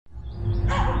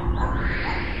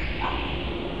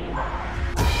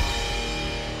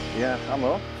Yeah,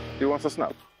 Aamu, do you want some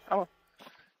snow? Aamu,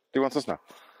 do you want some snow?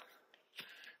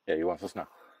 Yeah, you want some snow.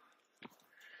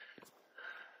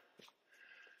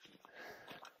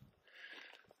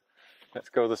 Let's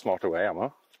go the smarter way,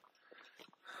 Aamu.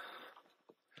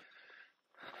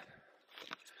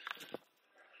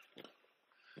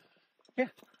 Yeah,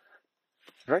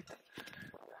 right.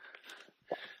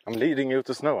 I'm leading you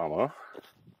to snow, Aamu.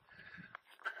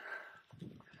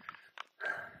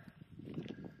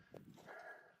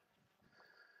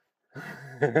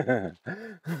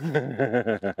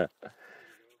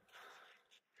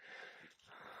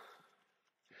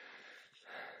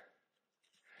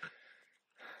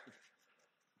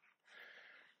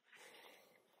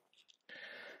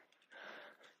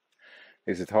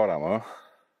 Is it hard, Aamu?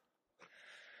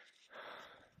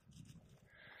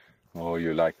 Oh,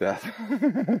 you like that?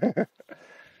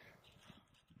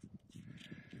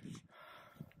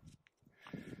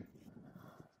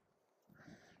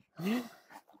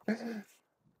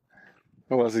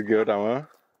 Was it good, Aamu?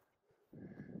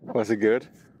 Was it good?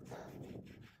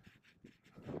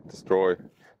 Destroy.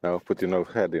 No, put your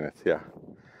head in it, yeah.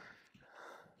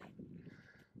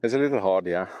 It's a little hard,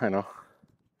 yeah, I know.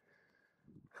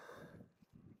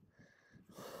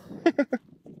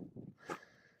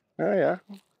 Oh, yeah.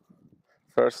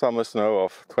 First summer snow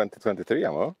of 2023,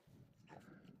 Aamu.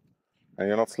 And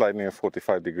you're not sliding a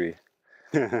 45-degree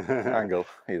angle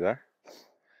either.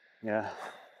 Yeah.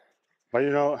 But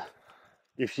you know,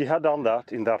 if she had done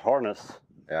that in that harness,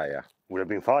 Yeah. would have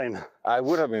been fine. I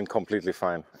would have been completely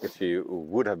fine if she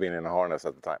would have been in a harness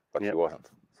at the time, but she wasn't.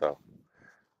 So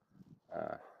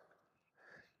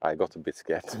I got a bit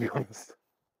scared, to be honest.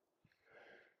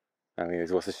 I mean,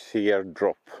 it was a sheer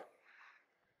drop,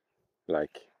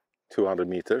 like 200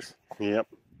 meters. Yep.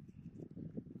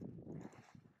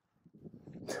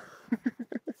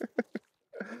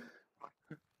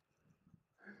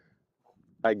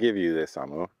 I give you this,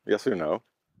 Aamu. Yes or no?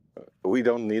 We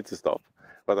don't need to stop.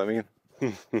 But I mean,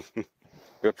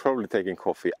 we're probably taking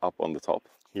coffee up on the top.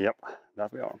 Yep,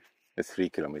 that we are. It's 3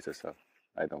 kilometers, so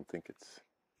I don't think it's...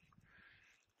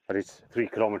 But it's 3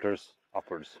 kilometers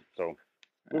upwards, so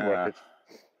we're worth it.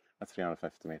 That's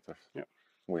 350 meters. Yep.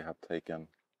 We have taken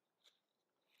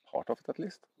part of it at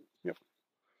least. Yep.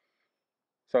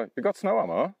 So we got snow,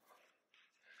 Aamu.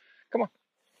 Come on.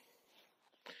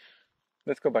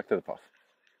 Let's go back to the path.